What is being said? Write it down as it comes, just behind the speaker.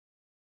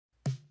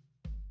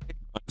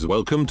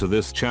Welcome to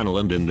this channel,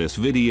 and in this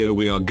video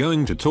we are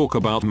going to talk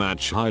about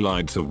match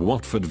highlights of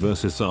Watford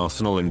vs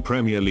Arsenal in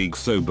Premier League.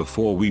 So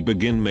before we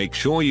begin, make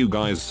sure you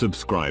guys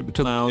subscribe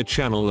to our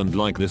channel and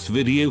like this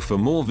video for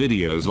more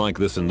videos like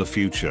this in the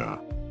future.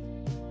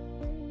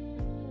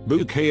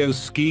 Bukayo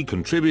Saka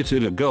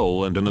contributed a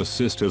goal and an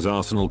assist as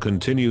Arsenal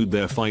continued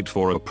their fight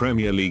for a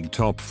Premier League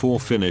top 4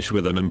 finish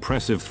with an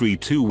impressive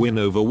 3-2 win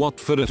over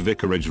Watford at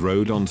Vicarage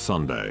Road on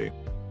Sunday.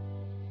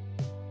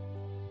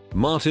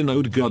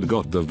 Ødegaard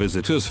got the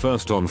visitors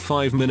first on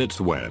 5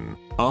 minutes when,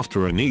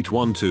 after a neat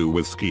 1-2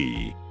 with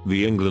Saka,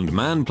 the England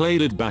man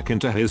played it back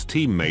into his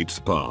teammate's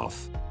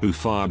path, who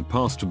fired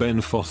past Ben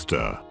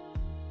Foster.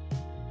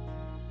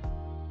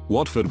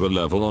 Watford were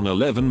level on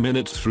 11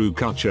 minutes through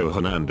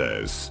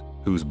Hernández,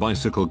 whose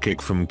bicycle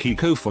kick from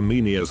Kiko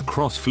Firmino's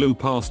cross flew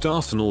past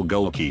Arsenal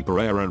goalkeeper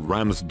Aaron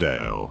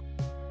Ramsdale.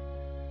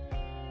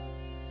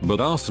 But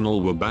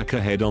Arsenal were back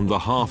ahead on the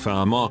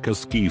half-hour mark as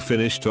Saka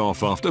finished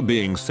off after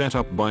being set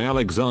up by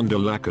Alexander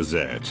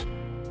Lacazette.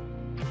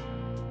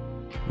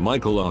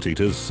 Mikel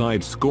Arteta's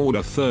side scored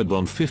a third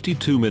on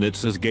 52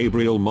 minutes as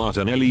Gabriel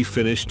Martinelli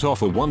finished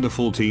off a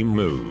wonderful team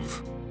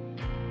move.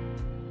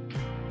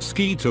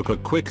 Saka took a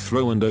quick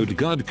throw and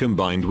Ødegaard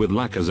combined with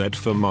Lacazette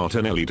for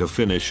Martinelli to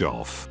finish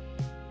off.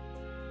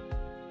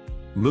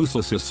 Moussa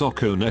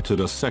Sissoko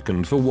netted a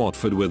second for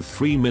Watford with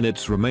 3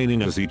 minutes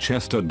remaining as he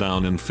chested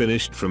down and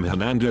finished from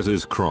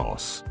Hernández's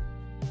cross.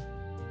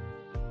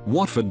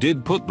 Watford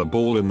did put the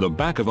ball in the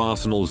back of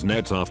Arsenal's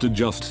net after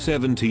just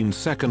 17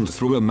 seconds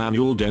through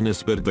Emmanuel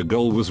Dennis, but the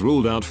goal was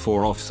ruled out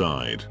for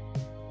offside.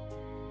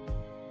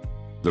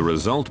 The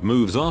result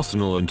moves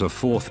Arsenal into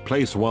 4th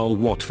place while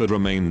Watford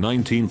remain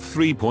 19th,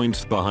 3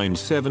 points behind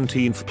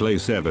 17th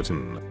place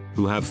Everton,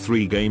 who have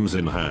 3 games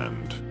in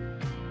hand.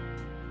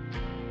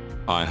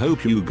 I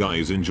hope you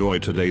guys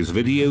enjoyed today's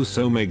video,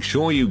 so make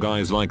sure you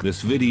guys like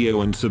this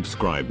video and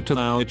subscribe to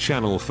our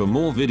channel for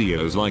more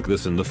videos like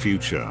this in the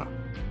future.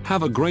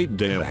 Have a great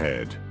day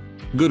ahead.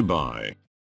 Goodbye.